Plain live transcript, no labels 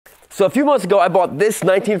So a few months ago, I bought this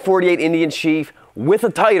 1948 Indian Chief with a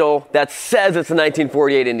title that says it's a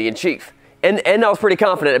 1948 Indian Chief. And I was pretty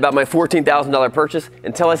confident about my $14,000 purchase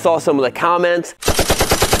until I saw some of the comments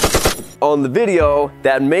on the video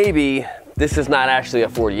that maybe this is not actually a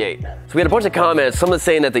 48. So we had a bunch of comments, some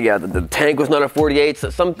saying that the tank was not a 48, so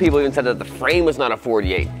some people even said that the frame was not a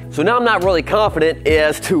 48. So now I'm not really confident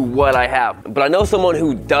as to what I have, but I know someone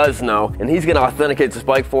who does know, and he's gonna authenticate this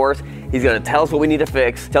bike for us. He's gonna tell us what we need to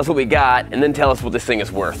fix, tell us what we got, and then tell us what this thing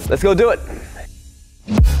is worth. Let's go do it.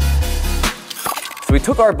 So we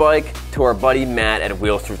took our bike to our buddy Matt at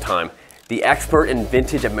Wheels Through Time, the expert in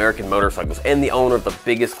vintage American motorcycles and the owner of the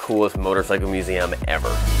biggest, coolest motorcycle museum ever.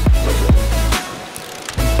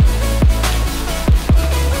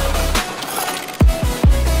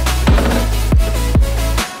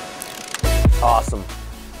 Awesome.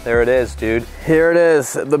 There it is, dude. Here it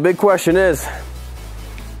is. The big question is,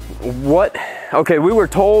 what? Okay, we were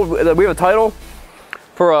told that we have a title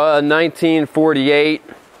for a 1948,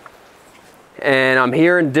 and I'm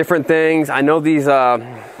hearing different things. I know these are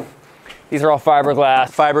all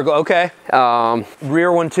fiberglass. Okay.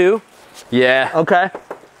 Rear one too? Yeah. Okay.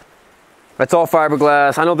 That's all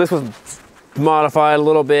fiberglass. I know this was modified a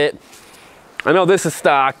little bit. I know this is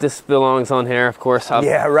stock. This belongs on here, of course.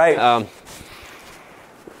 Yeah, right.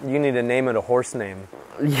 You need to name it a horse name.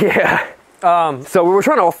 Yeah. So we were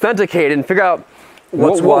trying to authenticate and figure out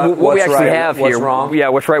what we actually have here. What's wrong? Yeah,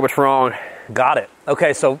 what's right, what's wrong. Got it.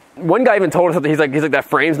 Okay, so one guy even told us something. He's like that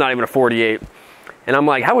frame's not even a 48, and I'm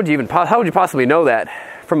like, how would you possibly know that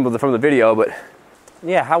from the video? But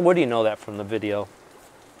yeah, how would you know that from the video?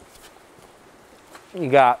 You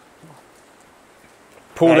got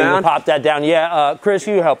pull down. You pop that down. Yeah, Chris,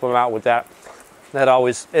 you help him out with that. It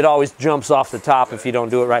always jumps off the top if you don't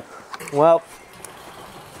do it right. Well,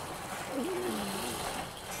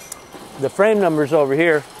 the frame numbers over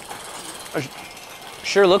here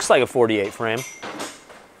sure looks like a 48 frame.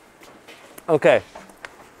 Okay.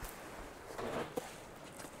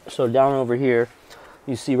 So down over here,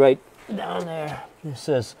 you see right down there, it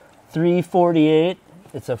says 348.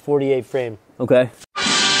 It's a 48 frame. Okay.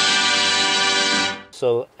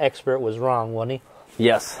 So expert was wrong, wasn't he?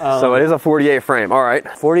 Yes. So it is a 48 frame. All right.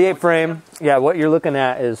 48 frame. Yeah, what you're looking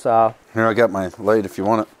at is... Here, I got my light if you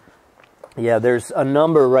want it. Yeah, there's a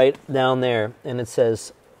number right down there, and it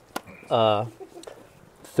says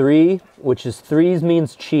 3, which is 3s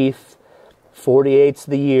means Chief, 48's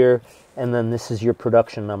the year, and then this is your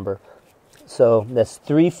production number. So that's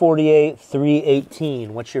 348,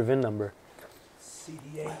 318. What's your VIN number?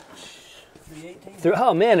 CDH 318.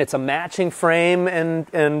 Oh man, it's a matching frame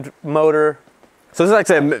and motor. So this is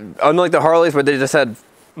actually, unlike the Harleys, where they just had...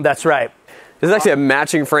 That's right. This is actually a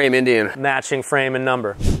matching frame Indian. Matching frame and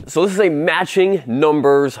number. So this is a matching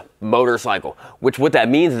numbers motorcycle, which what that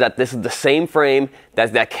means is that this is the same frame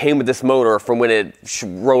that came with this motor from when it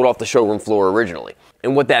rode off the showroom floor originally.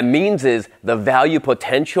 And what that means is the value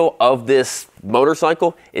potential of this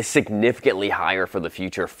motorcycle is significantly higher for the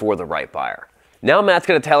future for the right buyer. Now Matt's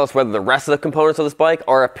going to tell us whether the rest of the components of this bike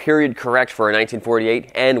are a period correct for a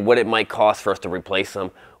 1948 and what it might cost for us to replace them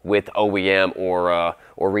with OEM or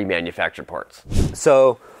remanufactured parts.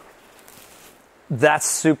 So that's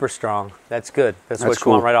super strong. That's good. That's what you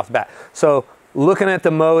cool. want right off the bat. So looking at the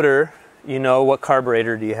motor, you know, what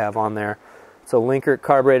carburetor do you have on there? It's a Linkert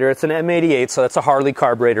carburetor. It's an M88, so that's a Harley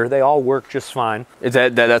carburetor. They all work just fine. Is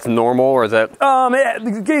that's normal, or is that?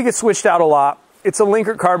 It gets switched out a lot. It's a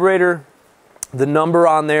Linkert carburetor. The number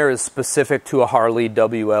on there is specific to a Harley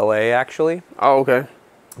WLA, actually. Oh, okay.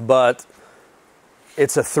 But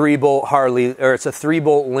it's a 3-bolt Harley, or it's a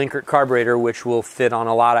 3-bolt Linkert carburetor, which will fit on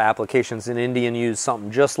a lot of applications. And Indian used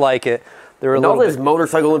something just like it. And all this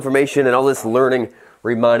motorcycle information and all this learning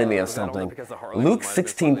reminded me of something. Luke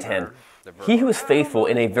 16:10. He who is faithful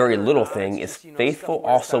in a very little thing is faithful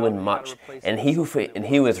also in much, and he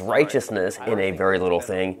who is righteousness in a very little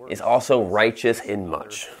thing is also righteous in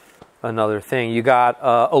much. Another thing, you got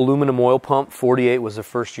aluminum oil pump. 48 was the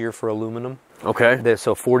first year for aluminum. Okay.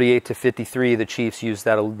 So 48 to 53, the Chiefs used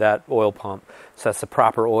that oil pump. So that's the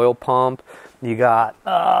proper oil pump. You got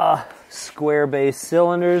square base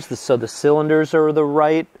cylinders. So the cylinders are the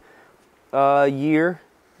right year,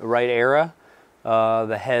 the right era.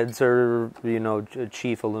 The heads are, you know,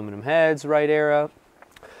 Chief aluminum heads, right era.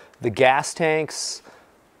 The gas tanks,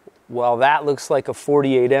 well, that looks like a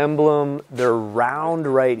 48 emblem. They're round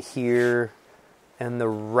right here. And the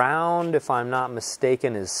round, if I'm not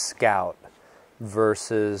mistaken, is Scout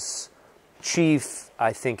versus Chief.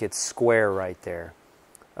 I think it's square right there.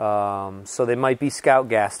 So they might be Scout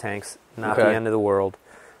gas tanks, not the end of the world.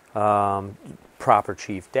 Proper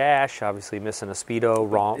Chief dash, obviously missing a speedo,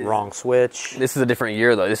 wrong switch. This is a different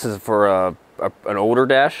year though. This is for an older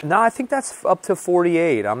dash. No, I think that's up to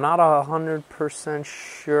 48. I'm not 100%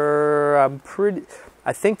 sure.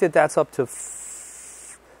 I think that's up to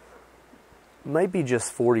might be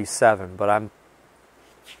just 47, but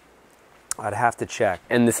I'd have to check.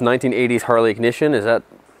 And this 1980s Harley ignition, is that?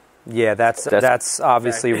 Yeah, that's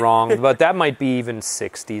obviously wrong, but that might be even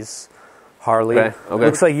 60s Harley. Okay.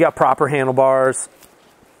 Looks like you got proper handlebars.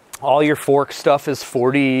 All your fork stuff is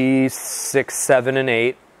 46, 7, and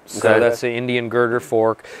 8. So Okay. that's the Indian girder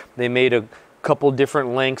fork. They made a couple different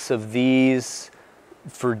lengths of these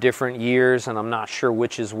for different years, and I'm not sure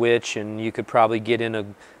which is which, and you could probably get in a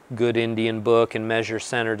good Indian book and measure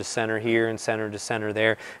center to center here and center to center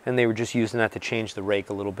there, and they were just using that to change the rake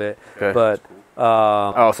a little bit. Okay. But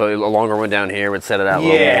Oh, so a longer one down here would set it out a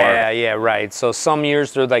little more. yeah, right. So some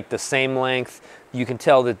years they're like the same length. You can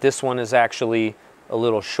tell that this one is actually a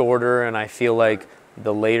little shorter, and I feel like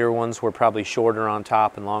the later ones were probably shorter on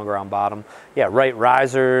top and longer on bottom. Yeah, right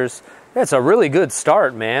risers. That's a really good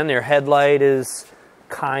start, man. Their headlight is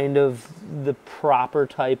kind of the proper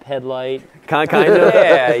type headlight. Kind of.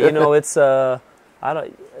 Yeah, you know, it's that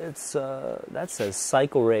says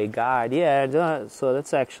Cycle Ray Guide. Yeah, it does. So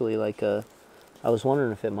that's actually like I was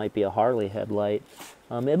wondering if it might be a Harley headlight.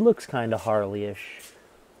 It looks kind of Harley-ish.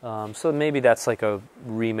 So maybe that's like a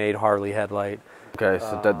remade Harley headlight. Okay,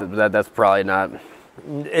 so that's probably not.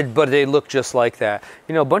 But they look just like that.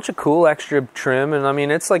 You know, a bunch of cool extra trim, and I mean,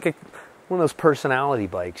 it's like one of those personality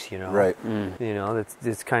bikes, you know. Right. You know,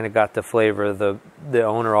 it's kind of got the flavor of the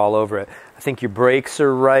owner all over it. I think your brakes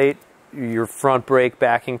are right. Your front brake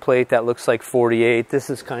backing plate, that looks like 48. This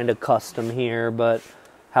is kind of custom here, but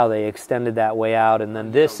how they extended that way out. And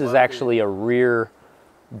then this is actually a rear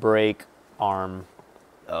brake arm.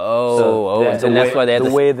 And that's why they had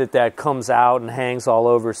the way that comes out and hangs all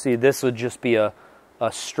over. See, this would just be a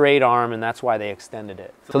straight arm, and that's why they extended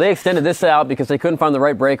it. So they extended this out because they couldn't find the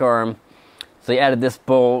right brake arm. So they added this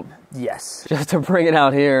bolt Yes. just to bring it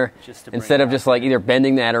out here, Just to bring instead it of out. just like either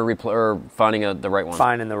bending that or finding the right one.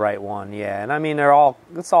 Finding the right one, yeah. And I mean,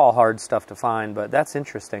 it's all hard stuff to find, but that's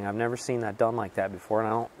interesting. I've never seen that done like that before, and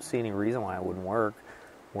I don't see any reason why it wouldn't work.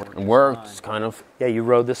 It worked, kind of. Yeah, you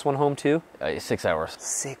rode this one home too? 6 hours.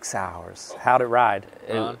 6 hours. How'd it ride?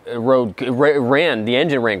 It ran. The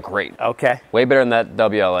engine ran great. Okay. Way better than that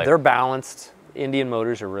WLA. They're balanced. Indian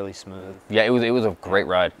motors are really smooth. Yeah, it was a great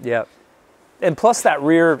ride. Yep. And plus that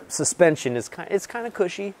rear suspension is kind of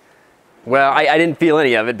cushy. Well, I didn't feel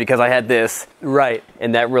any of it because I had this, Right.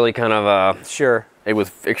 and that really kind of Sure. it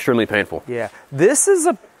was extremely painful. Yeah. This is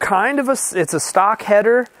a kind of it's a stock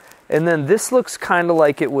header, and then this looks kind of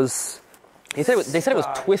like it was. They said it was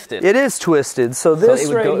twisted. It is twisted. So this it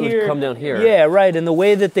would right here, come down here. Yeah, right. And the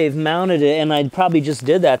way that they've mounted it, and I probably just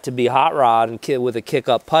did that to be hot rod and with a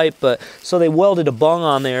kick-up pipe, but so they welded a bung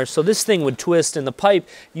on there, so this thing would twist, and the pipe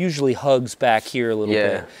usually hugs back here a little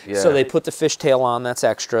bit. Yeah. So they put the fishtail on. That's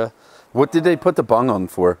extra. What did they put the bung on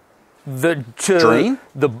for? The Drain?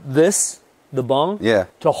 the bung. Yeah.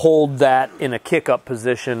 To hold that in a kick-up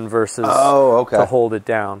position versus okay. to hold it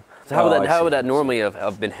down. So how I see. would that normally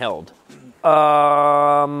have been held?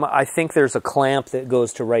 I think there's a clamp that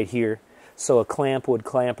goes to right here. So a clamp would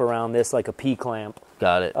clamp around this like a P-clamp.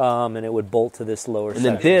 Got it. And it would bolt to this lower And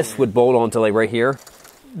section. then this would bolt onto like right here.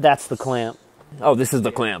 That's the clamp. Oh, this is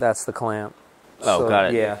the clamp. That's the clamp. Oh, So, got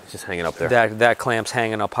it. yeah. It's just hanging up there. That clamp's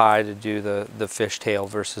hanging up high to do the fishtail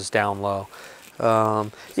versus down low.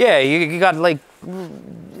 Yeah, you got like,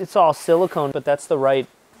 it's all silicone, but that's the right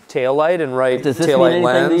tail light and right Does this tail mean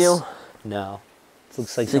light anything to lens. you? No. It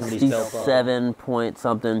looks like somebody's built up. 67 point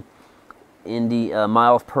something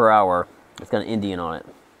miles per hour. It's got an Indian on it.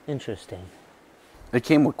 Interesting. It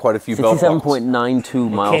came with quite a few belt buckles. 67.92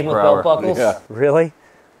 miles Came with per belt hour. buckles? Yeah. Really?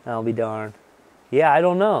 I'll be darned. Yeah, I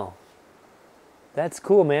don't know. That's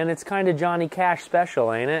cool, man. It's kind of Johnny Cash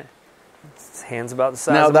special, ain't it? Its hand's about the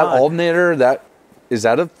size Now of that mine. alternator, is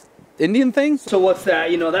that a Indian thing? So what's that?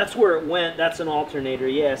 You know, that's where it went. That's an alternator.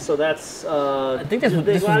 Yeah. So that's. I think that's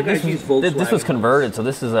a lot of guys use Volkswagen. this was converted, so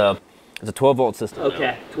this is it's a 12 volt system.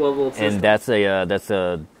 Okay, 12 volt system. And that's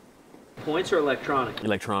a Points or electronic?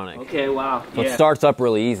 electronic. Okay. Wow. So yeah. it starts up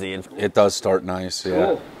really easy. And It does start nice,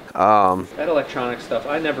 yeah. Cool. That electronic stuff,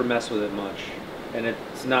 I never mess with it much. And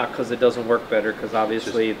it's not because it doesn't work better, because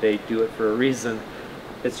obviously they do it for a reason.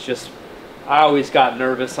 It's just, I always got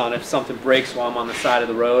nervous on if something breaks while I'm on the side of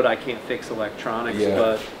the road. I can't fix electronics, Yeah.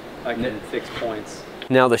 but I can fix points.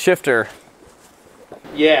 now the shifter,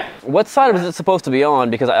 Yeah. What side is it supposed to be on?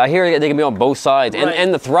 Because I hear they can be on both sides, Right.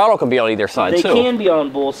 and the throttle can be on either side They too. can be on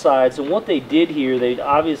both sides, and what they did here, they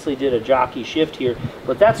obviously did a jockey shift here,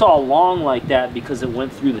 but that's all long like that because it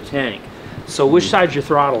went through the tank. So which side's your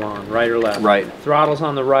throttle on, right or left? Right. Throttle's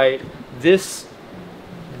on the right. These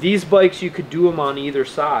bikes, you could do them on either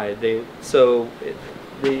side. You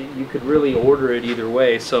could really order it either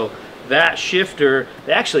way. So that shifter,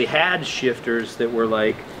 they actually had shifters that were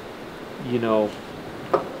like, you know,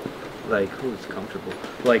 like, who's comfortable?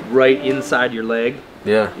 Like right inside your leg.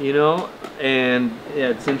 Yeah. You know, and yeah,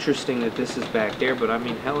 it's interesting that this is back there, but I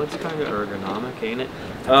mean, hell, it's kind of ergonomic, ain't it?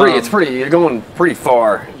 It's pretty. You're going pretty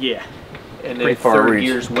far. Yeah, and then pretty far third reach.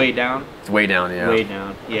 gear's way down. It's way down. Yeah. Way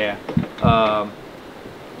down. Yeah.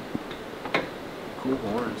 Cool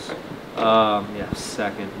horns. Yeah,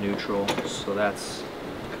 second neutral. So that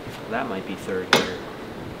might be third gear.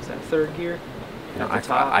 Is that third gear? No, At the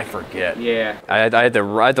top? I forget. Yeah. I had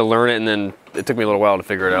to learn it, and then it took me a little while to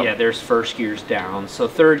figure it out. Yeah, there's first gears down. So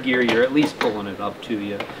third gear, you're at least pulling it up to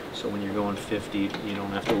you. So when you're going 50, you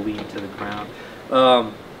don't have to lean to the ground.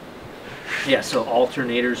 Yeah, so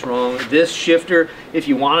alternator's wrong. This shifter, if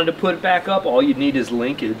you wanted to put it back up, all you'd need is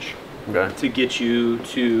linkage Okay. to get you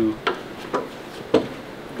to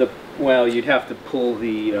the, well, you'd have to pull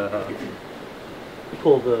the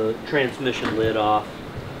transmission lid off,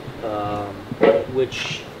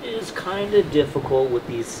 which is kind of difficult with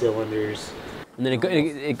these cylinders. And then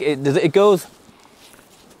it goes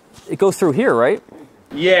through here, right?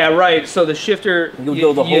 Yeah, right. So the shifter, You'll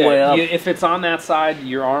go the whole way up. if it's on that side,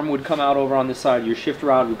 your arm would come out over on this side. Your shift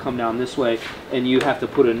rod would come down this way, and you have to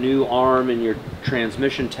put a new arm in your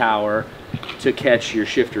transmission tower to catch your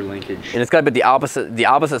shifter linkage. And it's got to be the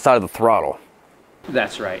opposite side of the throttle.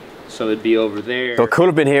 That's right. So it'd be over there. So it could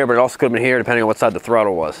have been here, but it also could have been here, depending on what side the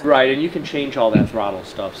throttle was. Right, and you can change all that throttle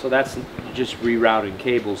stuff. So that's just rerouting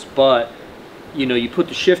cables. But, you know, you put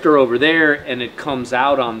the shifter over there, and it comes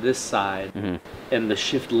out on this side, and the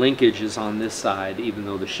shift linkage is on this side, even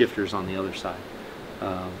though the shifter's on the other side.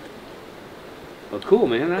 But cool,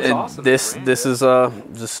 man. That's awesome. This is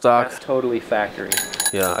just stock. That's totally factory.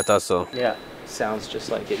 Yeah, I thought so. Yeah, sounds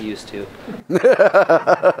just like it used to.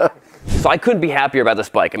 So I couldn't be happier about this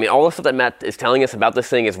bike. I mean, all the stuff that Matt is telling us about this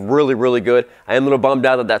thing is really, really good. I am a little bummed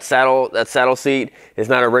out that saddle seat is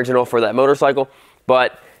not original for that motorcycle,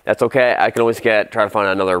 but that's okay. I can always try to find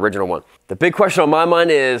another original one. The big question on my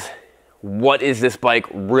mind is, what is this bike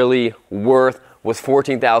really worth? Was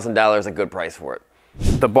 $14,000 a good price for it?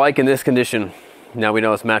 The bike in this condition, now we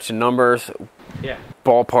know it's matching numbers. Yeah.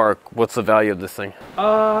 Ballpark, what's the value of this thing?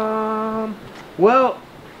 Well,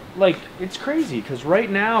 like, it's crazy because right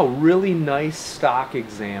now, really nice stock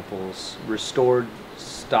examples, restored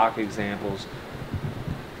stock examples.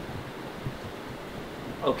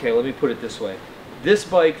 Okay, let me put it this way. This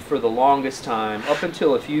bike, for the longest time, up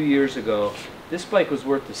until a few years ago, this bike was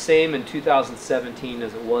worth the same in 2017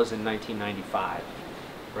 as it was in 1995,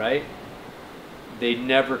 right? They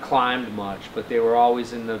never climbed much, but they were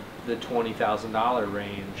always in the $20,000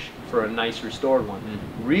 range for a nice restored one.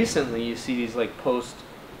 Recently, you see these like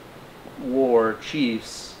post-war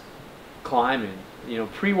Chiefs climbing. You know,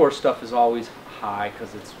 pre-war stuff is always high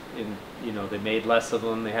because it's in, you know, they made less of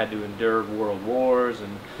them. They had to endure world wars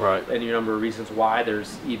and any number of reasons why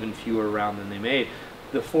there's even fewer around than they made.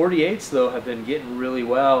 The 48s, though, have been getting really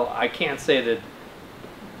well. I can't say that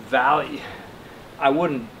value, I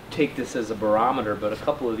wouldn't take this as a barometer, but a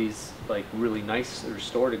couple of these like really nice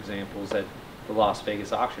restored examples at the Las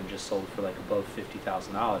Vegas auction just sold for like above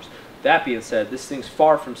 $50,000. That being said, this thing's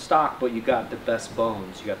far from stock, but you got the best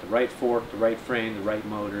bones. You got the right fork, the right frame, the right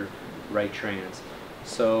motor, the right trans.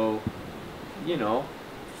 So, you know,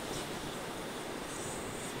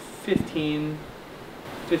 17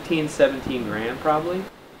 grand probably.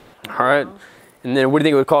 All right. And then what do you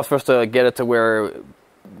think it would cost for us to get it to where,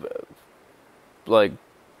 like,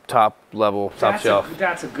 top level, top shelf?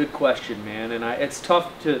 That's a good question, man. And it's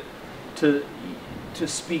tough to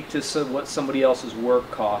speak to what somebody else's work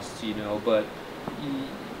costs, you know. But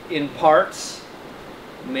in parts,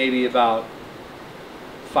 maybe about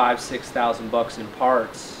 $5,000-6,000 in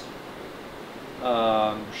parts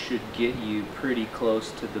should get you pretty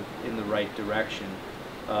close to in the right direction.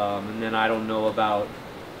 And then I don't know about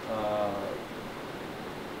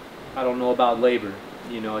labor.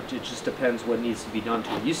 You know, it just depends what needs to be done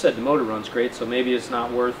to it. You said the motor runs great, so maybe it's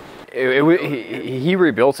not worth. He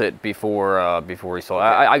rebuilt it before he sold it.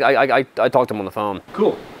 I talked to him on the phone.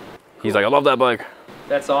 Cool. He's like, I love that bike.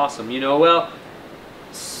 That's awesome. You know, well,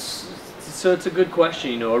 it's So it's a good question.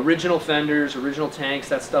 You know, original fenders, original tanks,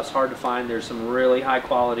 that stuff's hard to find. There's some really high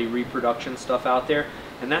quality reproduction stuff out there.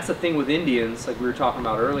 And that's the thing with Indians, like we were talking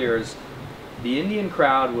about earlier, is the Indian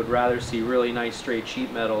crowd would rather see really nice straight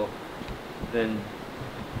sheet metal than,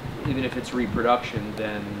 even if it's reproduction,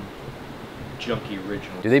 than junky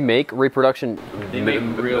original. Do they make reproduction? They make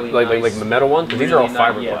really like nice, like the metal ones? These are all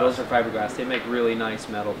fiberglass. Yeah, those are fiberglass. They make really nice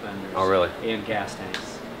metal fenders. Oh, really? And gas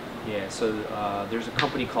tanks. Yeah, so there's a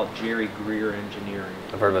company called Jerry Greer Engineering.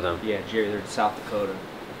 I've heard about them. Yeah, Jerry, they're in South Dakota.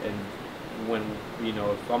 And when, you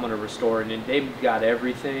know, if I'm going to restore, and they've got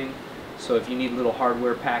everything. So if you need little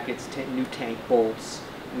hardware packets, new tank bolts,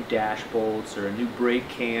 new dash bolts, or a new brake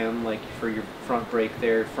cam, like for your front brake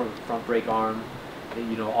there, front brake arm,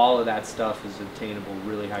 you know, all of that stuff is obtainable,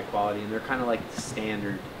 really high quality, and they're kind of like the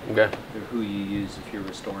standard. Okay. They're who you use if you're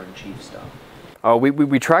restoring Chief stuff. Oh,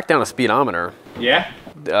 we tracked down a speedometer. Yeah?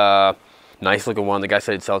 Nice looking one. The guy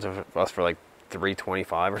said he'd sell it to us for like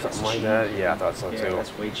 $325 or something like that. Yeah, I thought so Yeah, too.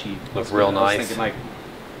 that's way cheap. Looks real I was nice. thinking, like,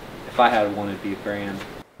 if I had one, it'd be $1,000.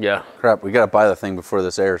 Yeah. Crap, we gotta buy the thing before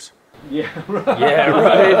this airs. Yeah, right. Yeah,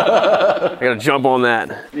 right. I gotta jump on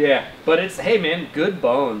that. Yeah, but it's, hey man, good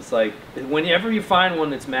bones. Like, whenever you find one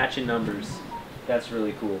that's matching numbers, that's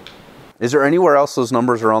really cool. Is there anywhere else those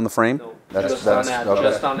numbers are on the frame? No, That's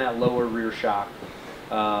just on that lower rear shock.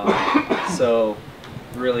 So,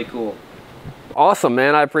 really cool. Awesome,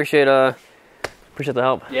 man. I appreciate the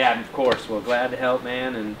help. Yeah, of course. Well, glad to help,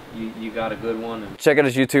 man, and you got a good one. And Check out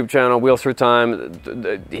his YouTube channel, Wheels Through Time.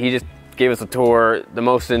 He just gave us a tour, the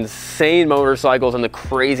most insane motorcycles and the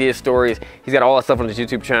craziest stories. He's got all that stuff on his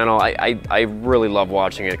YouTube channel. I really love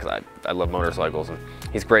watching it because I love motorcycles, and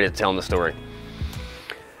he's great at telling the story.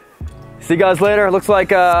 See you guys later. Looks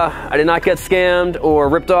like I did not get scammed or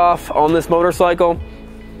ripped off on this motorcycle.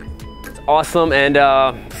 It's awesome, and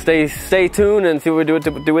stay tuned and see what we do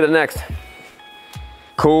with it next.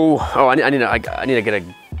 Cool. Oh, I need to get a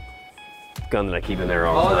gun that I keep in there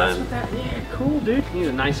all the time. Yeah, cool, dude. You need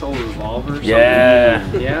a nice old revolver or something.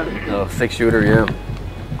 Yeah. Yeah. Oh, 6-shooter, yeah.